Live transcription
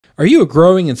Are you a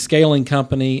growing and scaling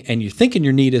company and you're thinking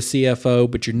you need a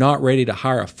CFO, but you're not ready to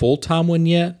hire a full-time one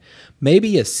yet?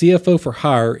 Maybe a CFO for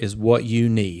hire is what you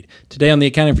need. Today on the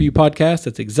Accounting for You podcast,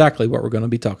 that's exactly what we're going to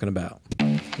be talking about.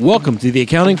 Welcome to the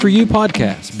Accounting for You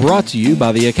podcast, brought to you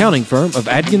by the accounting firm of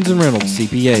Adkins and Reynolds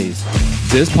CPAs.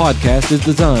 This podcast is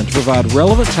designed to provide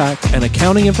relevant tax and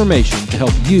accounting information to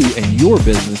help you and your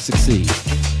business succeed.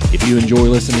 If you enjoy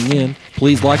listening in,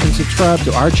 please like and subscribe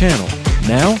to our channel.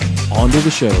 Now, on to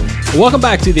the show. Welcome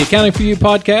back to the Accounting for You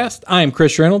podcast. I am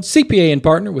Chris Reynolds, CPA and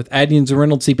partner with Adkins and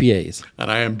Reynolds CPAs.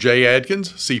 And I am Jay Adkins,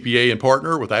 CPA and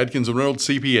partner with Adkins and Reynolds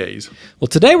CPAs. Well,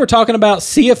 today we're talking about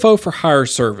CFO for hire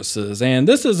services, and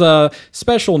this is a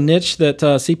special niche that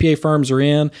CPA firms are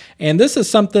in, and this is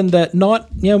something that not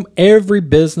every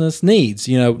business needs.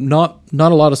 Not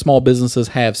a lot of small businesses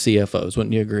have CFOs.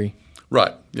 Wouldn't you agree?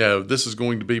 Right. Yeah, this is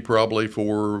going to be probably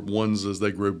for ones as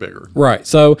they grow bigger. Right.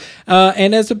 So,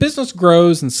 and as the business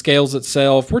grows and scales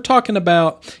itself, we're talking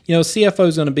about, CFO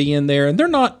is going to be in there, and they're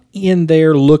not in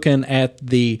there looking at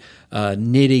the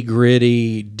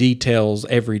nitty-gritty details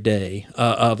every day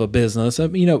of a business.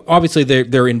 Obviously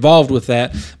they're involved with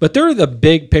that, but they're the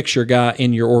big picture guy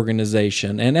in your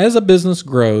organization. And as a business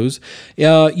grows,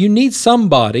 you need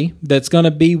somebody that's going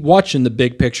to be watching the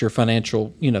big picture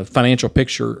financial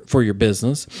picture for your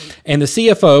business. And the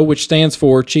CFO, which stands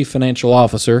for Chief Financial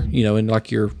Officer, and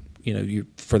like you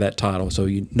for that title, so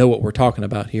you know what we're talking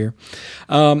about here.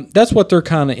 That's what they're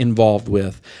kind of involved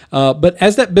with. But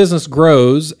as that business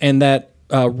grows and that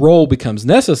role becomes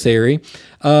necessary,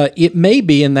 it may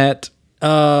be in that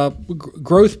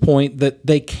growth point that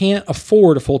they can't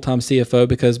afford a full-time CFO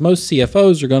because most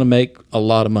CFOs are going to make a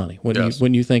lot of money.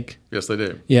 When you think? Yes, they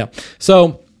do. Yeah.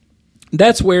 So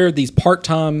that's where these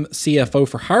part-time CFO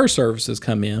for hire services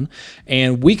come in,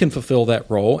 and we can fulfill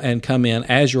that role and come in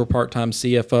as your part-time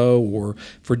CFO or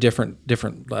for different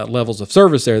levels of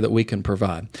service there that we can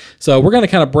provide. So we're going to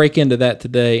kind of break into that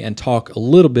today and talk a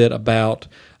little bit about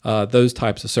those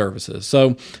types of services.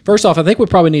 So first off, I think we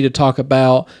probably need to talk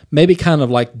about maybe kind of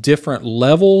like different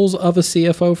levels of a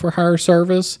CFO for hire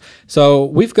service. So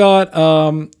we've got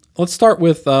let's start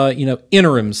with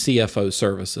interim CFO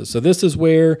services. So this is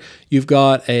where you've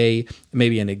got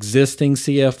maybe an existing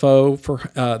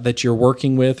CFO that you're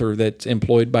working with or that's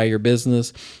employed by your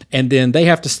business, and then they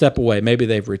have to step away. Maybe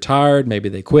they've retired, maybe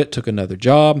they quit, took another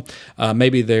job,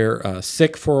 maybe they're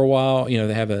sick for a while.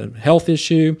 They have a health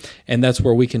issue, and that's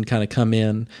where we can kind of come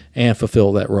in and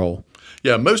fulfill that role.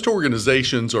 Yeah, most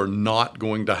organizations are not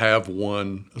going to have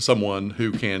someone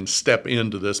who can step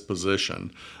into this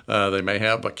position. They may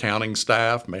have accounting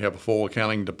staff, may have a full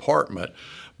accounting department,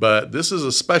 but this is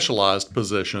a specialized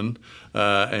position,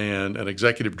 and an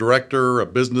executive director, a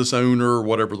business owner,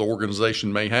 whatever the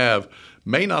organization may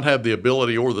not have the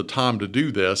ability or the time to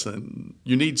do this, and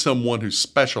you need someone who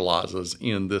specializes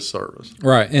in this service.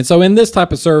 Right, and so in this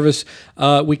type of service,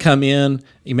 we come in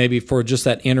maybe for just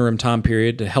that interim time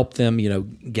period to help them,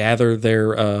 gather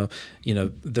their,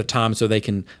 the time so they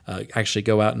can actually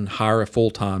go out and hire a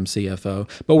full-time CFO.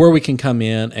 But where we can come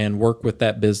in and work with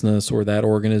that business or that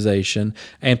organization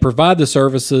and provide the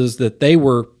services that they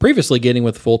were previously getting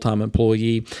with a full-time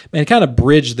employee and kind of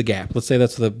bridge the gap. Let's say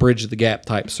that's the bridge the gap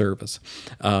type service,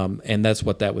 and that's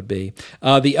what that would be.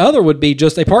 The other would be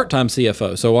just a part-time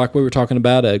CFO. So like we were talking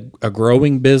about, a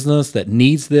growing business that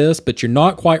needs this, but you're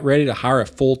not quite ready to hire a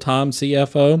full-time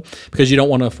CFO because you don't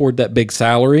want to afford that big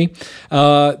salary.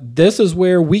 This is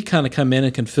where we kind of come in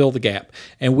and can fill the gap,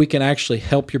 and we can actually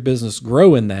help your business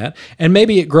grow in that. And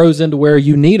maybe it grows into where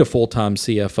you need a full-time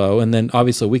CFO, and then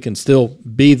obviously we can still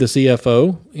be the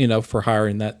CFO, for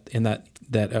hiring in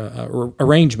that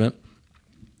arrangement.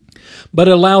 But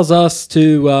it allows us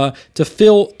to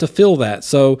fill that.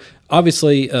 So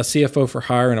obviously, a CFO for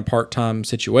hire in a part-time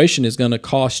situation is going to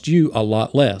cost you a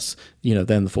lot less,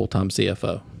 than the full-time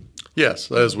CFO.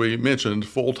 Yes, as we mentioned,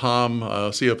 full-time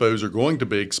CFOs are going to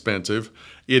be expensive.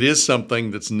 It is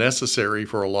something that's necessary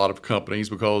for a lot of companies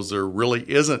because there really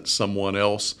isn't someone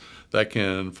else that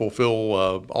can fulfill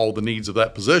all the needs of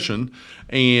that position,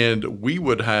 and we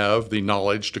would have the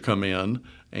knowledge to come in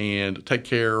and take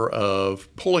care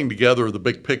of pulling together the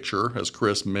big picture, as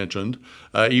Chris mentioned,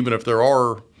 even if there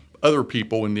are other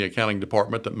people in the accounting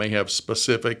department that may have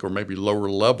specific or maybe lower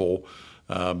level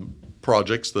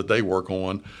projects that they work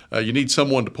on. You need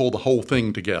someone to pull the whole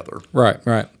thing together.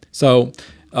 Right. So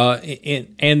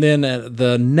And then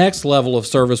the next level of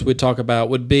service we'd talk about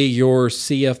would be your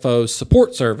CFO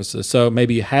support services. So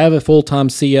maybe you have a full-time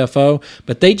CFO,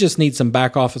 but they just need some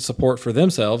back office support for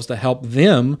themselves to help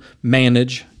them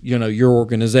manage, your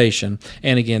organization.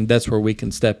 And again, that's where we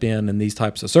can step in these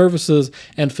types of services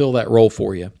and fill that role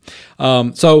for you.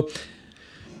 So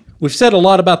we've said a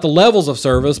lot about the levels of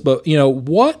service, but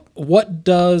what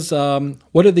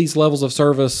do these levels of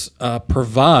service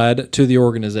provide to the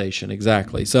organization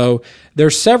exactly? So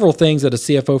there's several things that a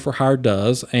CFO for hire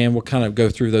does, and we'll kind of go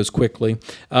through those quickly.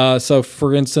 So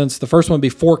for instance, the first one would be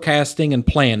forecasting and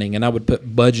planning, and I would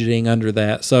put budgeting under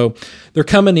that. So they're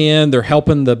coming in, they're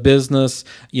helping the business,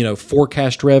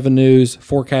 forecast revenues,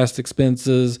 forecast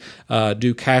expenses,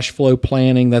 do cash flow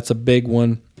planning. That's a big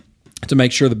one, to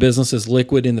make sure the business is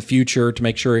liquid in the future, to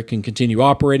make sure it can continue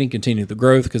operating, continue the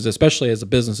growth, because especially as a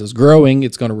business is growing,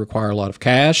 it's going to require a lot of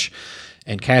cash,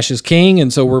 and cash is king.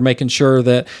 And so we're making sure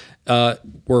that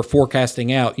we're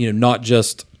forecasting out, not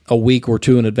just a week or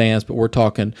two in advance, but we're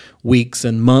talking weeks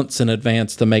and months in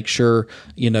advance to make sure,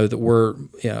 that we're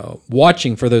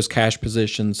watching for those cash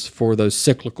positions, for those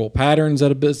cyclical patterns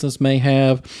that a business may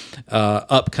have,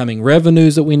 upcoming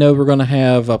revenues that we know we're going to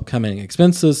have, upcoming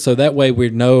expenses. So that way we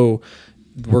know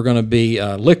we're going to be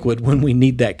liquid when we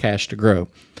need that cash to grow.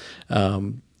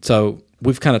 So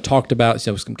we've kind of talked about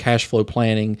some cash flow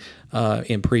planning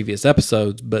in previous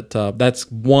episodes, but that's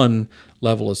one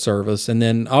level of service. And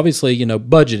then obviously,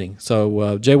 budgeting.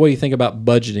 So Jay, what do you think about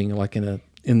budgeting like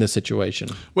in this situation?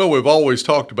 Well, we've always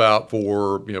talked about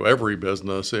for every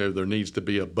business, there needs to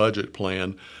be a budget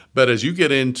plan. But as you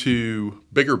get into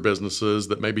bigger businesses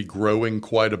that may be growing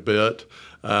quite a bit,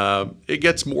 it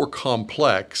gets more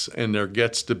complex, and there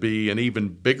gets to be an even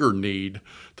bigger need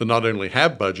to not only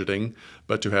have budgeting,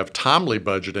 but to have timely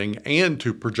budgeting and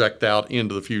to project out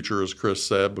into the future, as Chris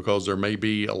said, because there may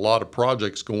be a lot of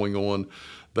projects going on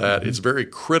that it's very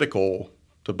critical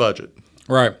to budget.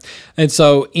 Right. And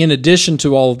so in addition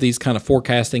to all of these kind of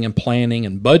forecasting and planning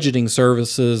and budgeting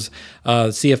services,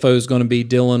 CFO is going to be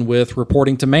dealing with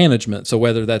reporting to management. So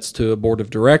whether that's to a board of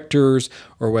directors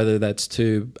or whether that's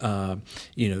to,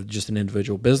 just an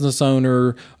individual business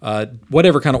owner,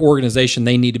 whatever kind of organization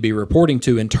they need to be reporting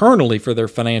to internally for their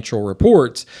financial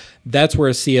reports, that's where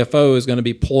a CFO is going to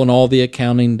be pulling all the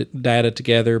accounting data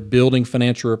together, building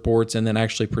financial reports, and then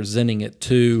actually presenting it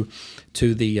to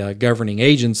the governing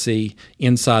agency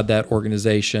inside that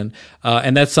organization.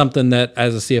 And that's something that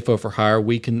as a CFO for hire,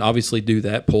 we can obviously do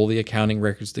that, pull the accounting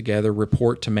records together,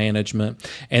 report to management.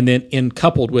 And then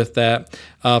coupled with that,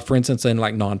 for instance, in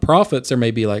like nonprofits, there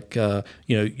may be like,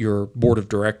 your board of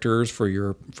directors for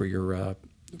your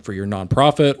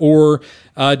nonprofit, or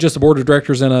just a board of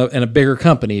directors in a bigger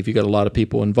company if you've got a lot of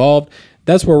people involved.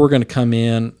 That's where we're going to come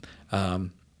in.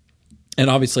 And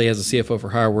obviously as a CFO for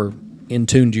hire, we're in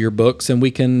tune to your books, and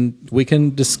we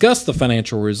can discuss the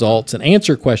financial results and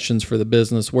answer questions for the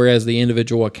business, whereas the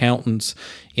individual accountants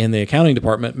in the accounting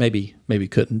department maybe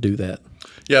couldn't do that.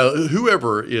 Yeah,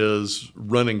 whoever is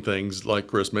running things, like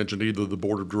Chris mentioned, either the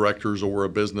board of directors or a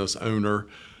business owner,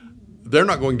 they're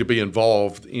not going to be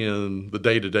involved in the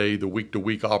day-to-day, the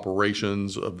week-to-week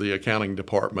operations of the accounting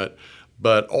department.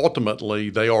 But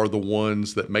ultimately, they are the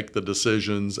ones that make the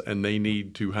decisions, and they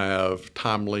need to have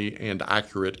timely and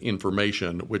accurate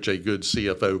information, which a good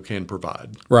CFO can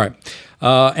provide. Right.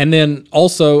 And then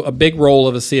also a big role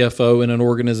of a CFO in an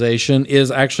organization is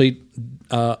actually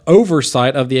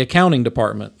oversight of the accounting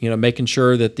department, making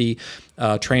sure that the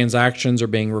transactions are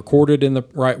being recorded in the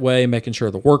right way, making sure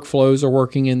the workflows are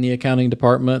working in the accounting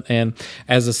department. And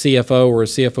as a CFO or a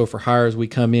CFO for hire, as we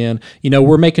come in,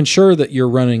 we're making sure that you're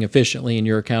running efficiently in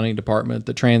your accounting department,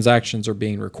 the transactions are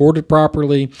being recorded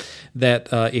properly, that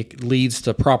it leads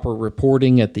to proper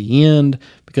reporting at the end,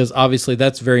 because obviously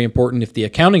that's very important. If the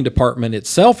accounting department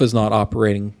itself is not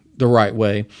operating the right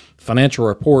way, financial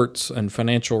reports and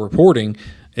financial reporting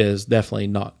is definitely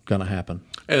not going to happen.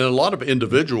 And a lot of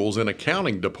individuals in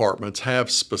accounting departments have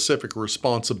specific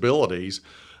responsibilities,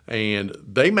 and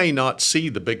they may not see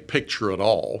the big picture at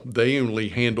all. They only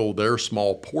handle their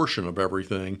small portion of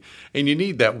everything, and you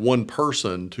need that one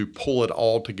person to pull it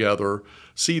all together,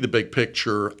 see the big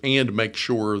picture, and make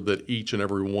sure that each and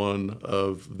every one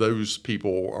of those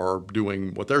people are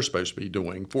doing what they're supposed to be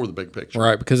doing for the big picture.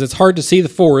 Right, because it's hard to see the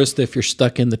forest if you're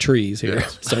stuck in the trees here.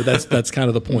 Yes. So that's kind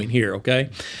of the point here, okay?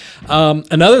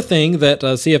 Another thing that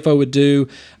a CFO would do,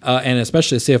 and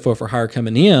especially a CFO for hire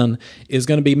coming in, is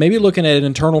going to be maybe looking at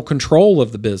internal control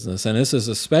of the business. And this is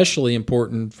especially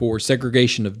important for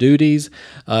segregation of duties.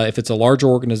 If it's a larger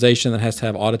organization that has to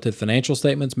have audited financial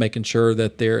statements, making sure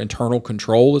that their internal control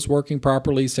control is working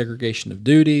properly, segregation of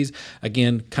duties.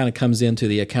 Again, kind of comes into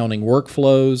the accounting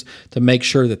workflows to make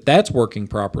sure that that's working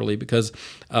properly, because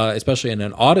especially in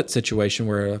an audit situation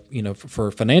where,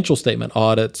 for financial statement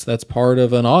audits, that's part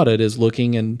of an audit, is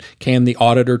looking and can the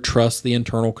auditor trust the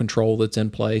internal control that's in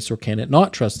place, or can it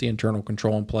not trust the internal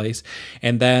control in place?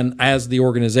 And then as the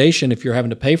organization, if you're having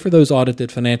to pay for those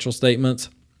audited financial statements,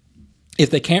 if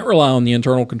they can't rely on the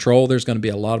internal control, there's going to be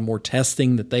a lot more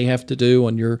testing that they have to do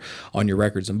on your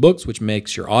records and books, which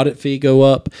makes your audit fee go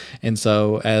up. And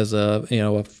so, as a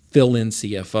fill-in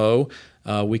CFO,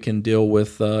 we can deal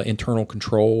with internal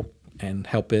control and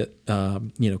help it,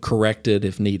 correct it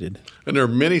if needed. And there are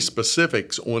many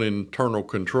specifics on internal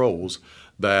controls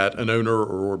that an owner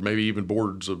or maybe even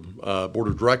board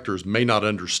of directors may not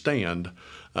understand.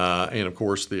 And of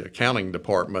course, the accounting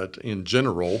department in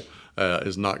general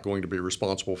is not going to be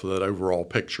responsible for that overall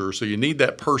picture. So you need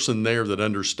that person there that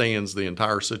understands the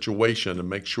entire situation and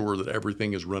make sure that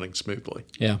everything is running smoothly.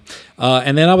 Yeah.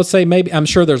 And then I would say I'm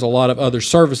sure there's a lot of other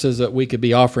services that we could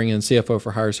be offering in CFO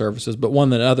for Hire services, but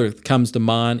one that comes to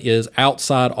mind is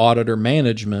outside auditor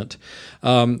management.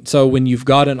 So when you've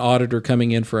got an auditor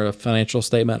coming in for a financial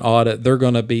statement audit, they're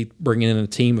going to be bringing in a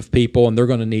team of people, and they're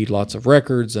going to need lots of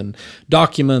records and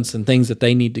documents and things that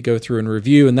they need to go through and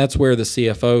review. And that's where the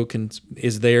CFO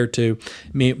is there to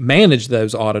manage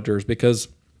those auditors, because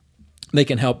they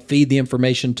can help feed the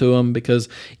information to them, because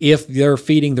if they're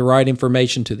feeding the right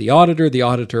information to the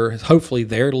auditor, hopefully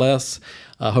they're less.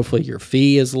 Hopefully your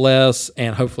fee is less,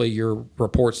 and hopefully your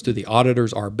reports to the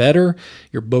auditors are better.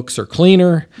 Your books are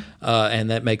cleaner, and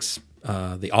that makes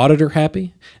the auditor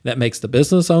happy. That makes the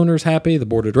business owners happy, the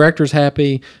board of directors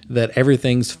happy, that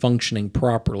everything's functioning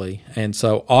properly. And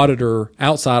so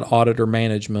outside auditor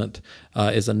management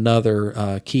is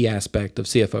another key aspect of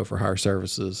CFO for Hire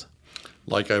services.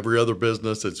 Like every other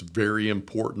business, it's very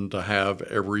important to have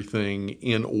everything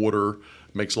in order.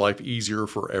 Makes life easier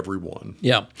for everyone.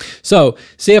 Yeah. So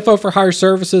CFO for Hire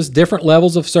services, different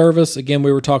levels of service. Again,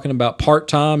 we were talking about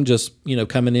part-time, just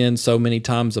coming in so many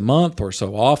times a month or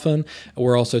so often.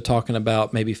 We're also talking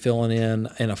about maybe filling in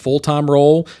a full-time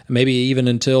role, maybe even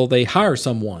until they hire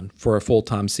someone for a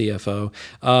full-time CFO.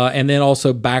 And then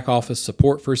also back office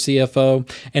support for CFO.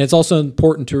 And it's also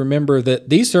important to remember that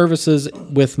these services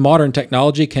with modern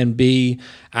technology can be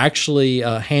actually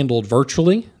handled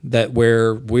virtually, that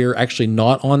where we're actually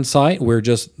not on site, we're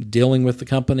just dealing with the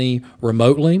company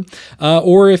remotely.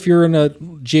 Or if you're in a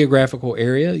geographical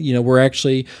area, we're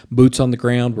actually boots on the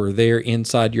ground. We're there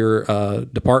inside your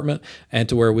department, and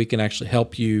to where we can actually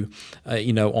help you,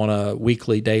 on a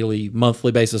weekly, daily,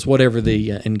 monthly basis, whatever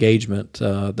the engagement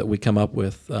that we come up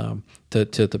with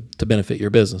to benefit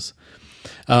your business.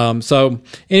 So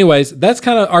anyways, that's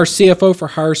kind of our CFO for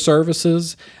Hire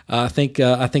services. I think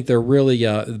they're really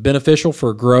beneficial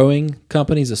for growing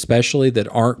companies, especially that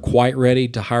aren't quite ready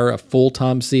to hire a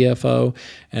full-time CFO,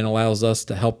 and allows us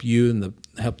to help you and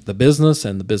help the business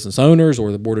and the business owners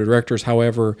or the board of directors,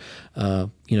 however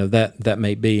that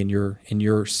may be in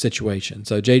your situation.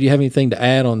 So Jay, do you have anything to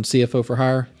add on CFO for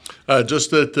Hire? Just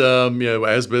that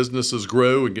as businesses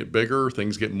grow and get bigger,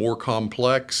 things get more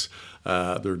complex.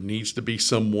 There needs to be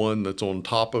someone that's on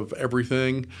top of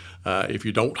everything. If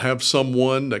you don't have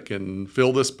someone that can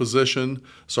fill this position,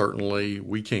 certainly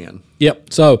we can.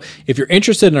 Yep. So if you're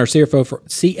interested in our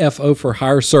CFO for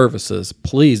Hire services,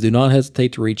 please do not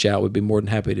hesitate to reach out. We'd be more than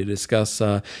happy to discuss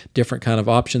different kind of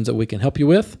options that we can help you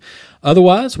with.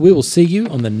 Otherwise, we will see you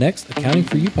on the next Accounting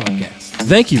for You podcast.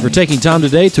 Thank you for taking time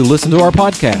today to listen to our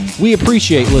podcast. We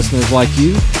appreciate listeners like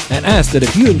you and ask that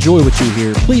if you enjoy what you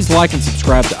hear, please like and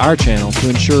subscribe to our channel to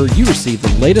ensure you receive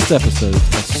the latest episodes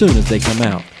as soon as they come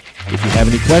out. If you have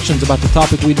any questions about the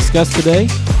topic we discussed today,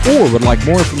 or would like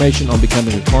more information on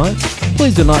becoming a client,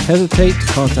 please do not hesitate to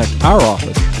contact our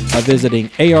office by visiting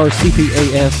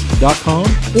arcpas.com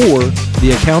or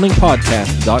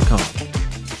theaccountingpodcast.com.